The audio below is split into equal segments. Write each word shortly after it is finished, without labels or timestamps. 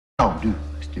Y'all do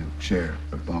still share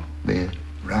a bunk bed,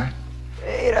 right?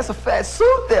 Hey, that's a fat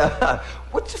suit there.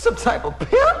 What, you some type of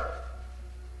pimp?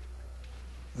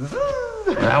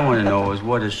 What I want to know is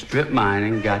what does strip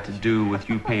mining got to do with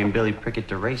you paying Billy Prickett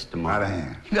to race tomorrow? Out of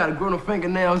hand. You gotta grow them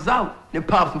fingernails out, then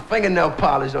pop some fingernail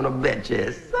polish on the bed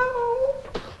chest.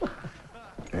 So...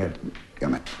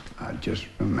 Dadgummit, I just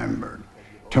remembered.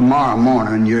 Tomorrow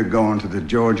morning, you're going to the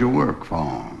Georgia Work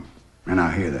Farm. And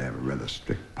I hear they have a rather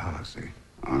strict policy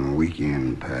on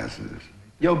weekend passes.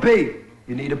 Yo, B,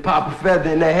 you need to pop a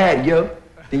feather in that hat, yo.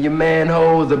 Then your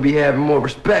manholes will be having more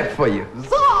respect for you.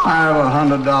 I have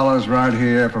 $100 right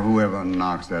here for whoever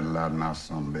knocks that loudmouth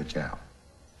son of a bitch out.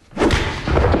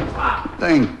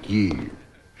 Thank you.